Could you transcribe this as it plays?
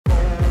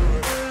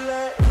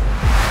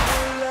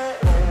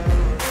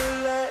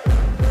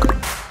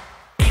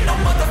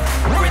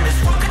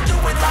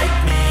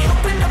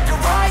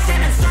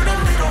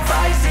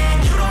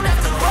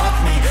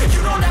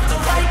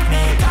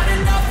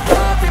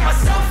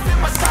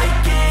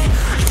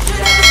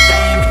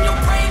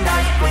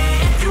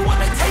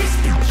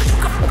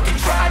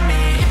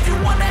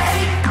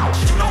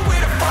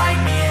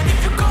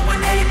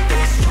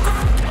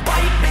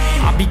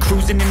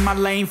my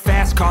lane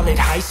fast, call it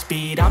high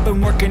speed. I've been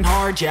working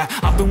hard, yeah,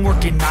 I've been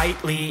working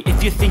nightly.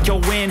 If you think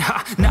you'll win,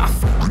 ha, nah,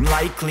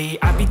 likely.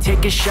 I be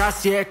taking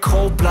shots, yeah,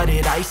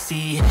 cold-blooded,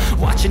 icy.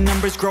 Watching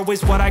numbers grow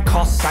is what I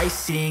call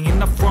sightseeing. In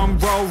the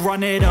front row,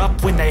 run it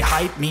up when they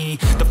hype me.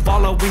 The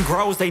following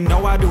grows, they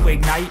know how to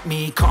ignite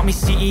me. Call me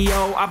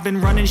CEO, I've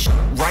been running shit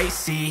right,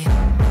 see.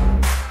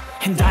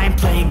 And I ain't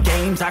playing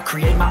games, I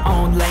create my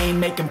own lane,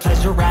 making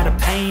pleasure out of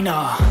pain,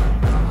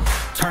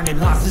 turning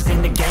losses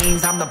into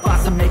gains. I'm the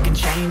boss, I'm making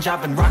change.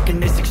 I've been rocking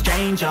this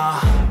exchange,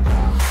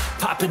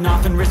 popping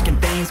off and risking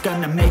things.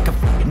 Gonna make a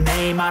f***ing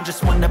name. I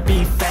just wanna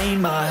be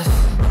famous,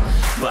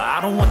 but I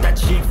don't want that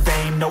cheap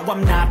fame. No,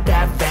 I'm not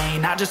that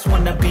vain. I just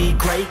wanna be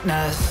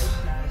greatness.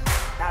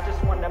 I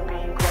just wanna be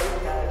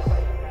greatness.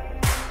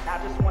 I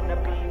just wanna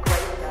be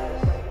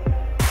greatness.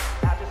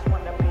 I just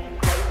wanna be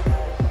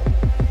greatness.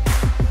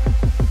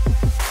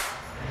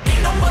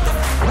 Ain't no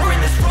motherfucker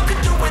in this world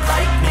could do it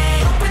like me.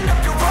 Open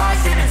up your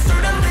eyes and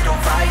insert a little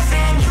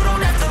rising. You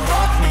don't have to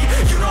love me,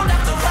 you don't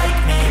have to like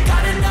me.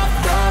 Got enough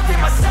love in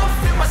myself,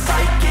 in my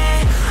psyche.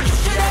 You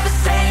should have the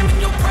same in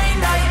your brain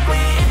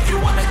nightly. If you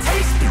wanna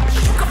taste me,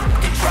 you can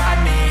fucking try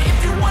me. If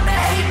you wanna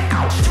hate me,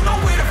 you know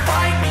where to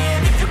find me.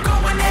 And if you go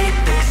and hate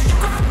this, you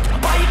can fucking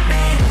bite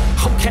me.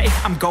 Okay,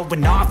 I'm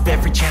going off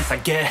every chance I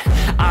get.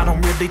 I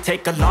don't really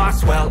take a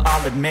loss, well,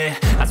 I'll admit.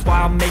 That's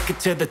why I'll make it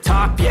to the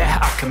top, yeah,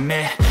 I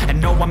commit. And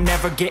no, I'm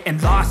never getting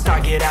lost, I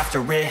get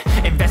after it.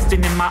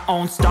 Investing in my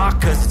own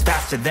stock, cause it's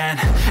faster than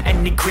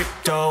any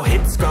crypto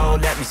hits go,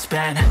 let me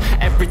spend.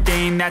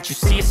 Everything that you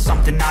see is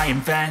something I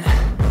invent,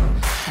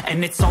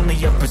 and it's only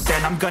a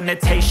percent. I'm gonna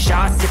take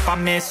shots, if I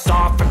miss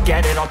all,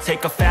 forget it. I'll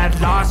take a fat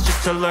loss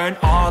just to learn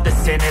all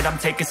that's in it. I'm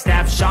taking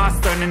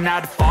snapshots, learning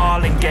how to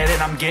fall and get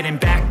it. I'm getting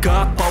back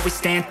up, always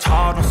stand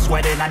tall, don't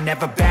sweat it. I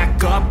never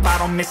back up, I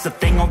don't miss a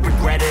thing or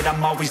regret it.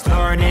 I'm always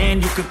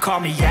learning, you could call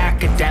me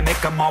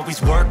academic. I'm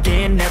always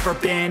working, never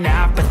been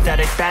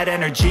apathetic. Bad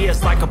energy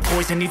is like a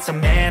poison, needs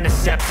some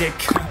antiseptic.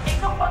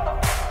 Ain't no